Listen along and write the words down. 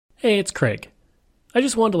Hey, it's Craig. I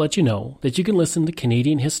just wanted to let you know that you can listen to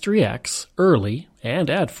Canadian History X early and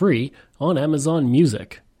ad-free on Amazon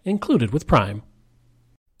Music, included with Prime.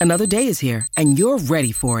 Another day is here, and you're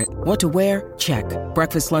ready for it. What to wear? Check.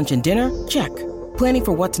 Breakfast, lunch, and dinner? Check. Planning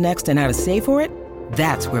for what's next and how to save for it?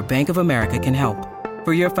 That's where Bank of America can help.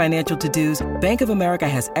 For your financial to-dos, Bank of America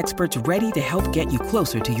has experts ready to help get you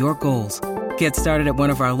closer to your goals. Get started at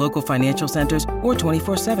one of our local financial centers or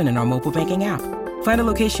 24/7 in our mobile banking app. Find a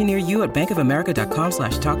location near you at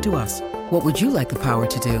bankofamerica.com/talktous. What would you like the power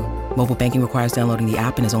to do? Mobile banking requires downloading the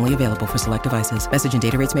app and is only available for select devices. Message and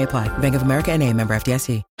data rates may apply. Bank of America N.A., member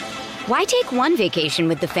FDIC. Why take one vacation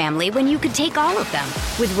with the family when you could take all of them?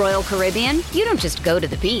 With Royal Caribbean, you don't just go to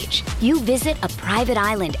the beach. You visit a private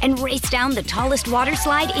island and race down the tallest water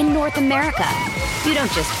slide in North America. You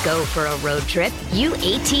don't just go for a road trip. You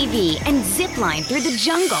ATV and zip line through the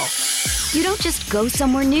jungle. You don't just go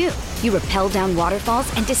somewhere new. You rappel down waterfalls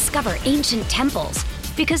and discover ancient temples.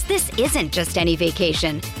 Because this isn't just any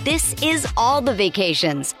vacation. This is all the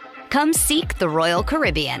vacations. Come seek the Royal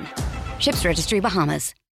Caribbean. Ships Registry,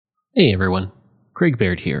 Bahamas. Hey everyone, Craig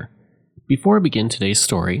Baird here. Before I begin today's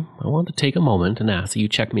story, I want to take a moment and ask that you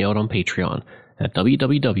check me out on Patreon at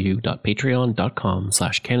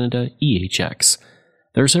www.patreon.com/CanadaEHX.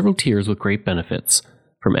 There are several tiers with great benefits,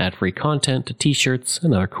 from ad-free content to t-shirts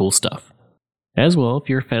and other cool stuff. As well, if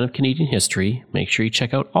you're a fan of Canadian history, make sure you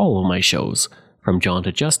check out all of my shows, from John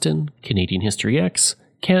to Justin, Canadian History X,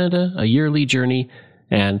 Canada, A Yearly Journey,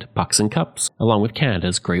 and Pucks and Cups, along with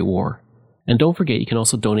Canada's Great War. And don't forget, you can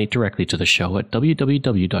also donate directly to the show at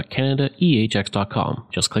www.canadaehx.com.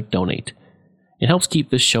 Just click donate. It helps keep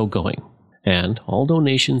this show going. And all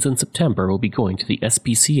donations in September will be going to the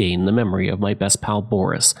SPCA in the memory of my best pal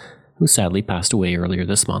Boris, who sadly passed away earlier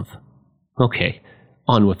this month. Okay,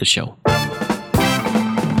 on with the show.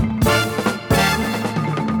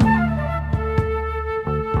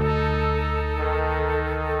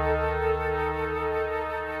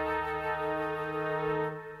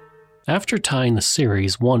 After tying the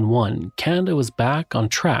series 1-1, Canada was back on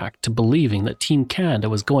track to believing that Team Canada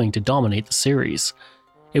was going to dominate the series.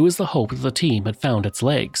 It was the hope that the team had found its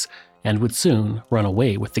legs and would soon run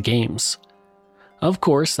away with the games. Of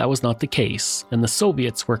course, that was not the case, and the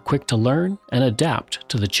Soviets were quick to learn and adapt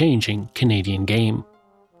to the changing Canadian game.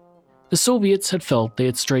 The Soviets had felt they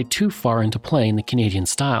had strayed too far into playing the Canadian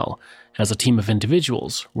style, as a team of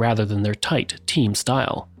individuals rather than their tight team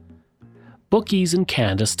style. Bookies in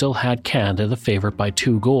Canada still had Canada the favourite by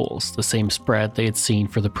 2 goals, the same spread they had seen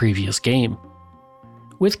for the previous game.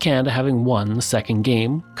 With Canada having won the second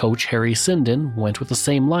game, coach Harry Sinden went with the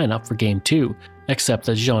same lineup for Game 2, except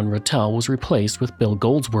that Jean Ratelle was replaced with Bill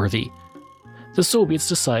Goldsworthy. The Soviets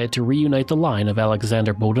decided to reunite the line of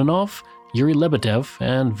Alexander Bodanov, Yuri Lebedev,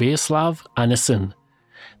 and Vyacheslav Anisin.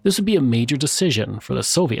 This would be a major decision for the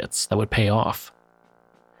Soviets that would pay off.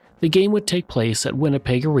 The game would take place at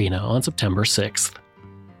Winnipeg Arena on September 6th.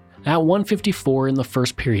 At 1:54 in the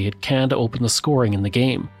first period, Canada opened the scoring in the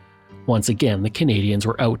game. Once again, the Canadians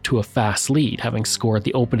were out to a fast lead, having scored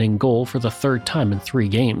the opening goal for the third time in 3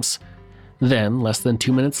 games. Then, less than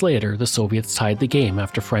 2 minutes later, the Soviets tied the game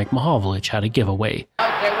after Frank Mahovlich had a giveaway.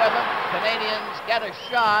 Out there with them, Canadians get a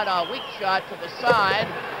shot, a weak shot to the side.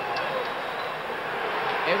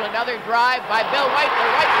 Here's another drive by Bill White.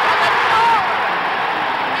 White on the goal!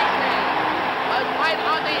 Right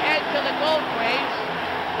on the edge of the goal crease,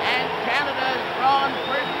 and Canada's drawn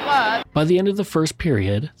first blood. By the end of the first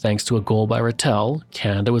period, thanks to a goal by Ratelle,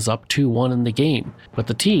 Canada was up 2-1 in the game, but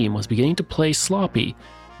the team was beginning to play sloppy.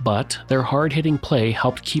 But their hard-hitting play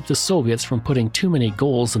helped keep the Soviets from putting too many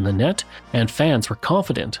goals in the net, and fans were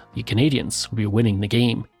confident the Canadians would be winning the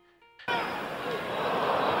game.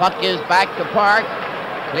 Puck is back to Park,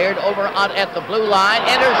 cleared over at the blue line,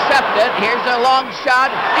 intercepted. Here's a long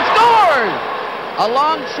shot. He scores! A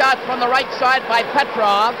long shot from the right side by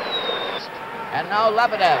Petrov. And now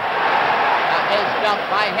Lebedev is dumped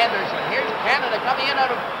by Henderson. Here's Canada coming in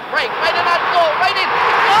out of break. Right in that goal. Right in.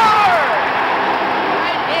 Score!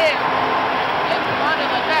 Right in front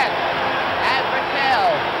of the net. And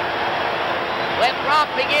Ratelle went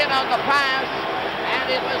romping in on the pass.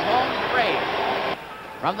 And it was home free.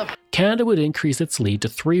 Canada would increase its lead to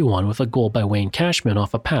 3-1 with a goal by Wayne Cashman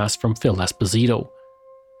off a pass from Phil Esposito.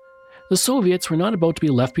 The Soviets were not about to be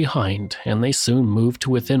left behind, and they soon moved to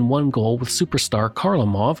within 1 goal with superstar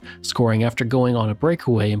Kharlamov scoring after going on a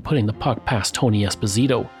breakaway and putting the puck past Tony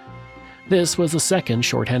Esposito. This was the second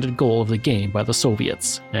shorthanded goal of the game by the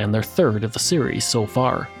Soviets, and their third of the series so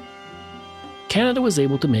far. Canada was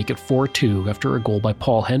able to make it 4-2 after a goal by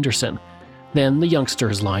Paul Henderson. Then the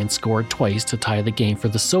youngsters line scored twice to tie the game for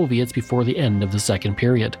the Soviets before the end of the second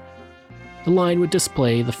period. The line would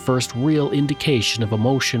display the first real indication of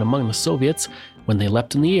emotion among the Soviets when they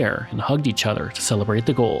leapt in the air and hugged each other to celebrate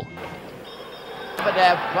the goal.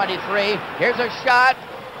 Lebedev, 23, here's a shot,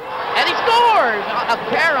 and he scores! A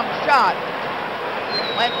carom shot.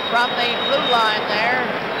 Went from the blue line there.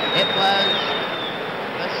 It was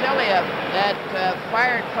Vasiliev that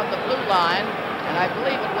fired from the blue line, and I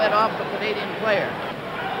believe it went off the Canadian player.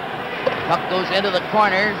 Puck goes into the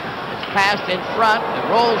corner. It's passed in front. It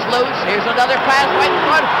rolls loose. Here's another pass right in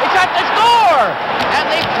front. He shot to score! And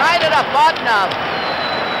they tied it up. Vodnov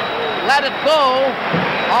let it go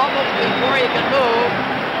almost before he could move.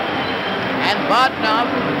 And Vodnov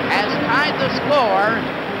has tied the score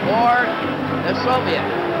for the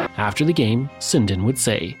Soviet. After the game, Sindin would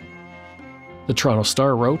say, "The Toronto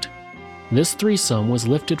Star wrote, this threesome was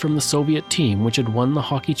lifted from the Soviet team which had won the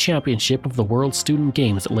hockey championship of the World Student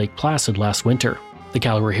Games at Lake Placid last winter." The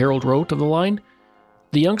Calgary Herald wrote of the line,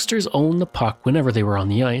 "The youngsters owned the puck whenever they were on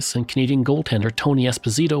the ice, and Canadian goaltender Tony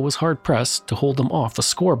Esposito was hard-pressed to hold them off the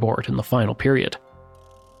scoreboard in the final period."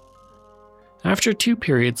 After 2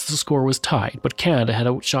 periods, the score was tied, but Canada had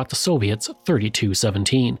outshot the Soviets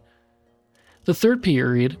 32-17. The third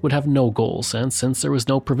period would have no goals, and since there was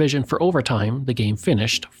no provision for overtime, the game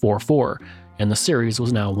finished 4-4, and the series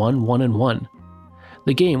was now 1-1.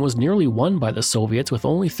 The game was nearly won by the Soviets with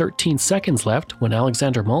only 13 seconds left when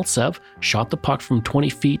Alexander Maltsev shot the puck from 20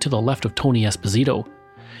 feet to the left of Tony Esposito.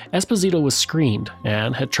 Esposito was screened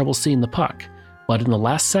and had trouble seeing the puck, but in the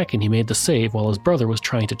last second he made the save while his brother was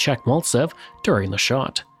trying to check Maltsev during the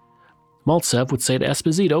shot. Maltsev would say to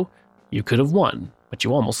Esposito, "You could have won, but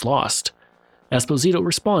you almost lost." Esposito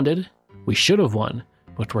responded, "We should have won,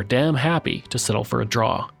 but we're damn happy to settle for a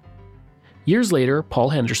draw." Years later, Paul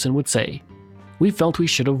Henderson would say, "We felt we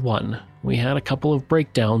should have won. We had a couple of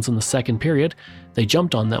breakdowns in the second period, they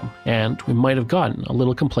jumped on them, and we might have gotten a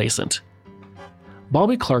little complacent."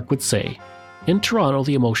 Bobby Clarke would say, "In Toronto,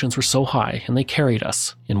 the emotions were so high, and they carried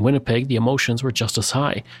us. In Winnipeg, the emotions were just as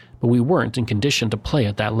high, but we weren't in condition to play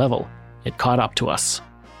at that level. It caught up to us."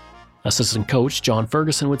 Assistant coach John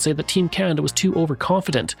Ferguson would say that Team Canada was too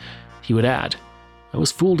overconfident. He would add, "I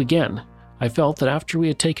was fooled again. I felt that after we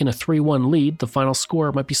had taken a 3-1 lead, the final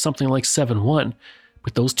score might be something like 7-1.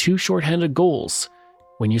 But those 2 shorthanded goals,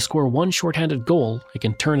 when you score 1 shorthanded goal, it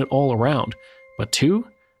can turn it all around. But 2?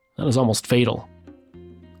 That is almost fatal."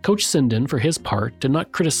 Coach Sindin, for his part, did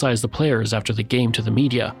not criticize the players after the game to the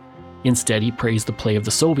media. Instead, he praised the play of the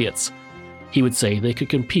Soviets. He would say they could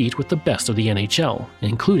compete with the best of the NHL,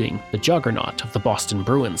 including the juggernaut of the Boston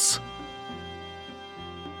Bruins.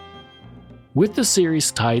 With the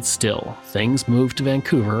series tied still, things moved to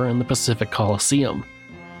Vancouver and the Pacific Coliseum.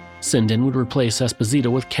 Sindin would replace Esposito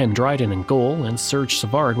with Ken Dryden in goal, and Serge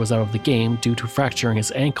Savard was out of the game due to fracturing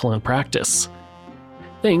his ankle in practice.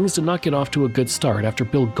 Things did not get off to a good start after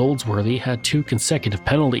Bill Goldsworthy had 2 consecutive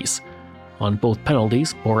penalties. On both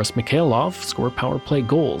penalties, Boris Mikhailov scored power play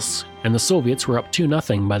goals, and the Soviets were up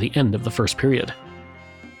 2-0 by the end of the first period.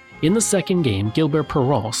 In the second game, Gilbert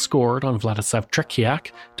Perron scored on Vladislav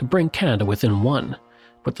Tretiak to bring Canada within 1,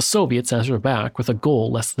 but the Soviets answered back with a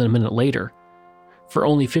goal less than a minute later. For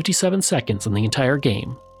only 57 seconds in the entire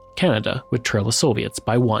game, Canada would trail the Soviets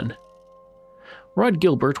by 1. Rod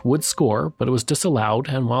Gilbert would score, but it was disallowed,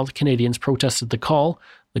 and while the Canadians protested the call,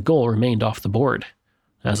 the goal remained off the board.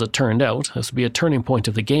 As it turned out, this would be a turning point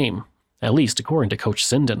of the game, at least according to Coach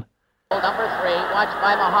Sindin. Number 3, watched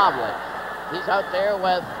by Mahovlich. He's out there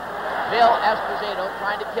with Bill Esposito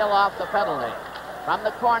trying to kill off the penalty. From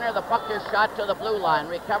the corner, the puck is shot to the blue line,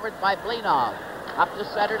 recovered by Blinov. Up the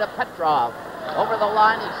center to Petrov. Over the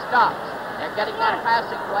line, he stops. They're getting that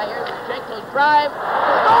passing play. Here's Luchenko's drive.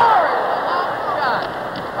 Scores! A long shot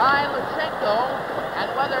by Luchenko, and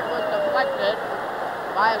whether it was deflected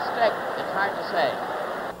by a stick, it's hard to say.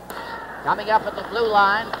 Coming up at the blue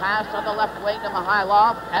line, pass on the left wing to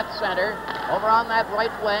Mikhailov at center. Over on that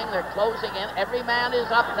right wing, they're closing in. Every man is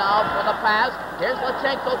up now for the pass. Here's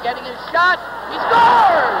Luchenko getting his shot. He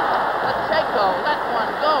scores! Luchenko let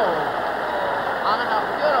one go on a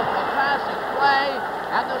beautiful passing play,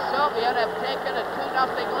 and the Soviet have taken a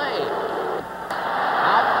 2-0 lead.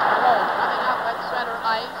 Now Perot coming up at center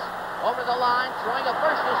ice. Over the line, showing a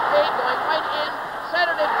burst of speed, going right in,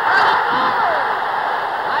 centered in front, and scores!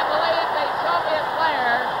 I believe the Soviet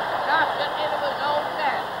player knocked it into his own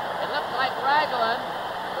net. It looked like Raglan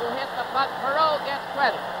who hit the puck. Perot gets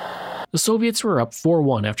credit. The Soviets were up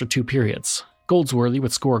 4-1 after 2 periods. Goldsworthy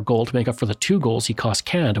would score a goal to make up for the 2 goals he cost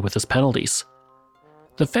Canada with his penalties.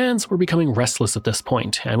 The fans were becoming restless at this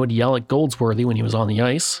point and would yell at Goldsworthy when he was on the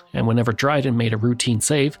ice, and whenever Dryden made a routine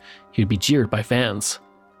save, he would be jeered by fans.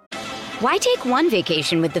 Why take one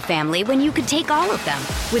vacation with the family when you could take all of them?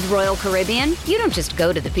 With Royal Caribbean, you don't just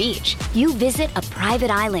go to the beach. You visit a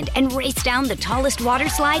private island and race down the tallest water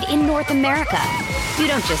slide in North America. You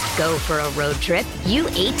don't just go for a road trip. You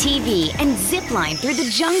ATV and zip line through the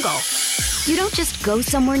jungle. You don't just go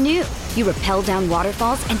somewhere new. You rappel down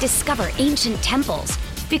waterfalls and discover ancient temples.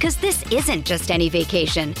 Because this isn't just any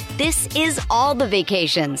vacation. This is all the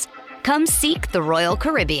vacations. Come seek the Royal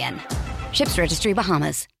Caribbean. Ships Registry,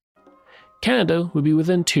 Bahamas. Canada would be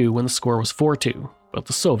within 2 when the score was 4-2, but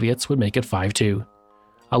the Soviets would make it 5-2.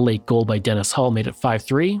 A late goal by Dennis Hull made it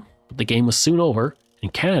 5-3, but the game was soon over,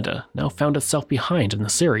 and Canada now found itself behind in the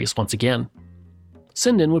series once again.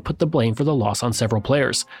 Sinden would put the blame for the loss on several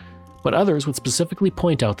players, but others would specifically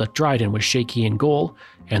point out that Dryden was shaky in goal,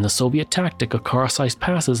 and the Soviet tactic of cross-ice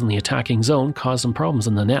passes in the attacking zone caused some problems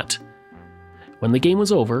in the net. When the game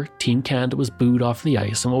was over, Team Canada was booed off the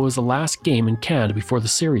ice in what was the last game in Canada before the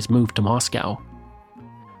series moved to Moscow.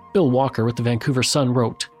 Bill Walker with the Vancouver Sun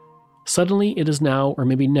wrote, "Suddenly it is now or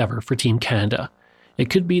maybe never for Team Canada. It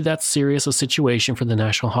could be that serious a situation for the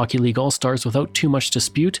National Hockey League All-Stars without too much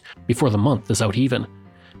dispute before the month is out even.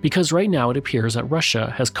 Because right now it appears that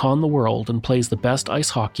Russia has conned the world and plays the best ice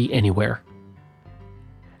hockey anywhere."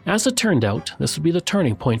 As it turned out, this would be the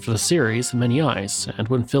turning point for the series in many eyes, and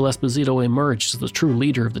when Phil Esposito emerged as the true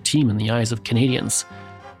leader of the team in the eyes of Canadians,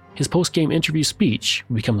 his post-game interview speech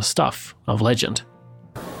would become the stuff of legend.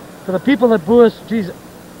 For the people that boo us, geez,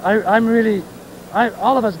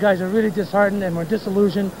 all of us guys are really disheartened and we're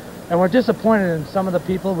disillusioned and we're disappointed in some of the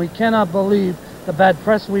people. We cannot believe the bad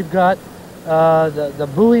press we've got, the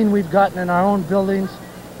booing we've gotten in our own buildings,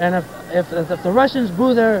 and if the Russians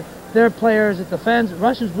boo their players, if the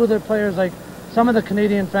Russians boo their players like some of the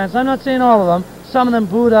Canadian fans, I'm not saying all of them, some of them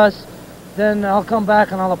booed us, then I'll come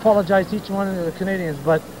back and I'll apologize to each one of the Canadians,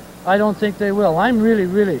 but I don't think they will. I'm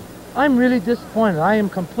really disappointed. I am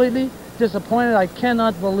completely disappointed. I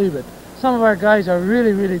cannot believe it. Some of our guys are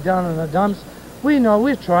really down in the dumps. We know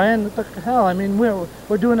we're trying, but hell, I mean,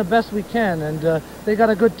 we're doing the best we can, and they got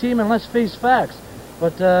a good team, and let's face facts.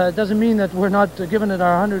 But it doesn't mean that we're not giving it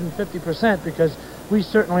our 150%, because we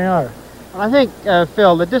certainly are. I think,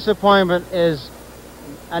 Phil, the disappointment is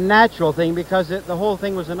a natural thing because the whole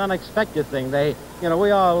thing was an unexpected thing.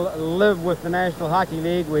 We all live with the National Hockey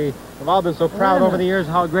League. We have all been so proud over the years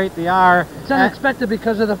how great they are. It's unexpected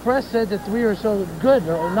because the press said that we were so good.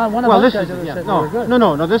 Or not one of us guys said we were good.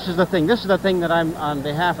 No. This is the thing. This is the thing that I'm, on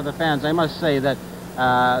behalf of the fans, I must say that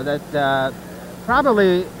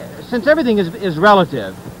probably since everything is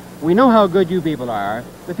relative. We know how good you people are.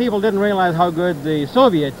 The people didn't realize how good the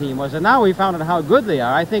Soviet team was, and now we found out how good they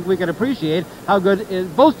are. I think we can appreciate how good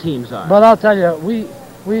both teams are. But I'll tell you,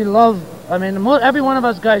 we love, I mean, every one of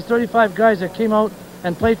us guys, 35 guys that came out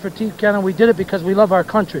and played for Team Canada, we did it because we love our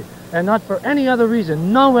country, and not for any other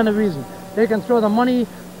reason, no other reason. They can throw the money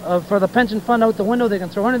for the pension fund out the window, they can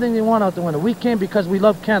throw anything they want out the window. We came because we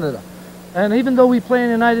love Canada. And even though we play in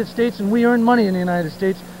the United States and we earn money in the United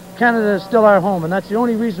States, Canada is still our home, and that's the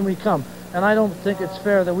only reason we come. And I don't think it's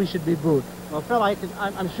fair that we should be booed. Well, Phil,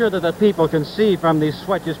 I'm sure that the people can see from these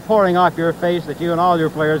sweat just pouring off your face that you and all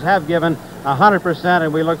your players have given 100%,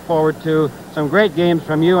 and we look forward to some great games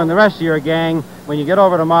from you and the rest of your gang when you get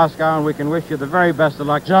over to Moscow, and we can wish you the very best of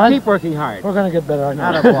luck. John, keep working hard. We're going to get better, I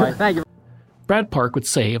know. Attaboy. Thank you. Brad Park would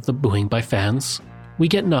say of the booing by fans, "We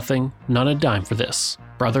get nothing, not a dime for this.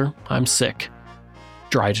 Brother, I'm sick."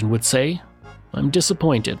 Dryden would say, "I'm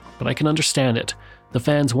disappointed, but I can understand it. The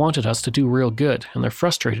fans wanted us to do real good, and they're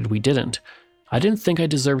frustrated we didn't. I didn't think I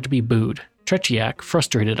deserved to be booed. Tretiak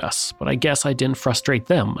frustrated us, but I guess I didn't frustrate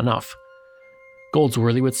them enough."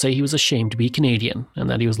 Goldsworthy would say he was ashamed to be Canadian, and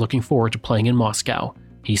that he was looking forward to playing in Moscow.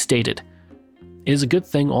 He stated, "It is a good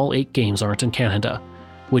thing all 8 games aren't in Canada.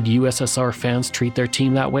 Would USSR fans treat their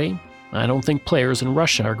team that way? I don't think players in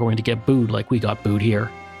Russia are going to get booed like we got booed here."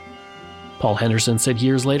 Paul Henderson said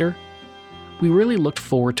years later, "We really looked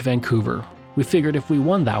forward to Vancouver. We figured if we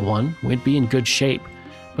won that one, we'd be in good shape.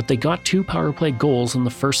 But they got 2 power play goals in the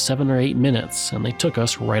first 7 or 8 minutes, and they took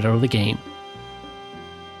us right out of the game."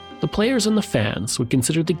 The players and the fans would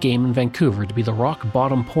consider the game in Vancouver to be the rock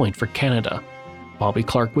bottom point for Canada. Bobby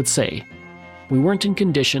Clarke would say, "We weren't in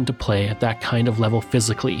condition to play at that kind of level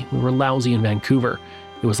physically. We were lousy in Vancouver.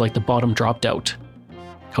 It was like the bottom dropped out."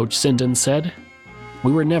 Coach Sinden said,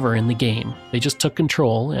 "We were never in the game. They just took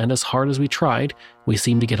control, and as hard as we tried, we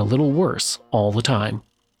seemed to get a little worse all the time."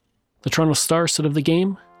 The Toronto Star said of the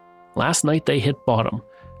game, "Last night they hit bottom,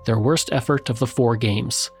 their worst effort of the 4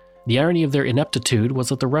 games. The irony of their ineptitude was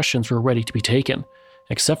that the Russians were ready to be taken.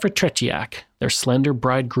 Except for Tretiak, their slender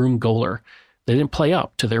bridegroom goaler, they didn't play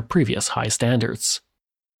up to their previous high standards."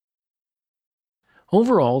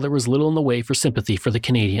 Overall, there was little in the way for sympathy for the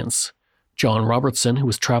Canadians. John Robertson, who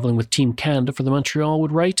was traveling with Team Canada for the Montreal,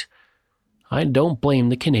 would write, "I don't blame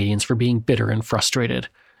the Canadians for being bitter and frustrated.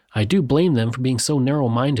 I do blame them for being so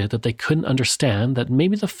narrow-minded that they couldn't understand that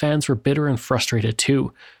maybe the fans were bitter and frustrated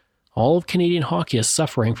too. All of Canadian hockey is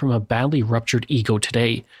suffering from a badly ruptured ego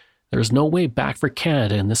today. There is no way back for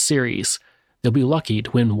Canada in this series. They'll be lucky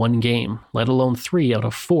to win 1 game, let alone 3 out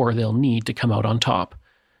of 4 they'll need to come out on top.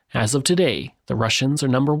 As of today, the Russians are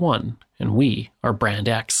number 1, and we are Brand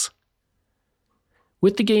X."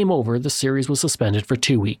 With the game over, the series was suspended for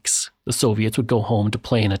 2 weeks. The Soviets would go home to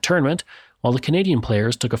play in a tournament, while the Canadian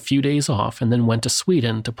players took a few days off and then went to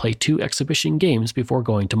Sweden to play 2 exhibition games before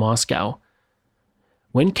going to Moscow.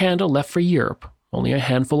 When Canada left for Europe, only a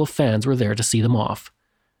handful of fans were there to see them off.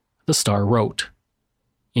 The Star wrote,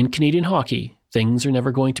 "In Canadian hockey, things are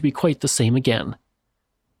never going to be quite the same again."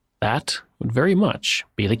 That would very much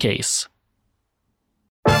be the case.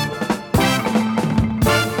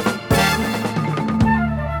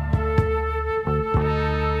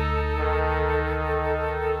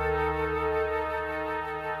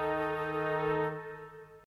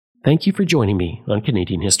 Thank you for joining me on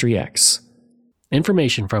Canadian History X.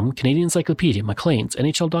 Information from Canadian Encyclopedia, Maclean's,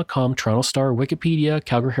 NHL.com, Toronto Star, Wikipedia,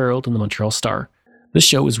 Calgary Herald, and the Montreal Star. This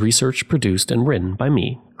show is researched, produced, and written by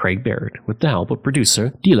me, Craig Baird, with the help of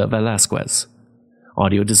producer Dila Velasquez.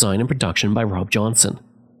 Audio design and production by Rob Johnson.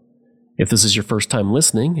 If this is your first time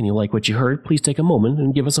listening and you like what you heard, please take a moment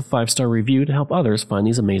and give us a 5-star review to help others find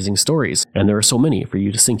these amazing stories, and there are so many for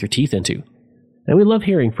you to sink your teeth into. And we love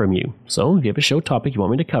hearing from you, so if you have a show topic you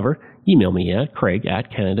want me to cover, email me at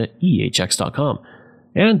craig@canadaehx.com.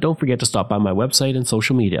 And don't forget to stop by my website and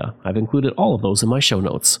social media. I've included all of those in my show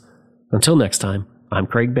notes. Until next time, I'm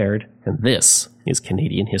Craig Baird, and this is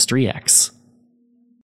Canadian History X.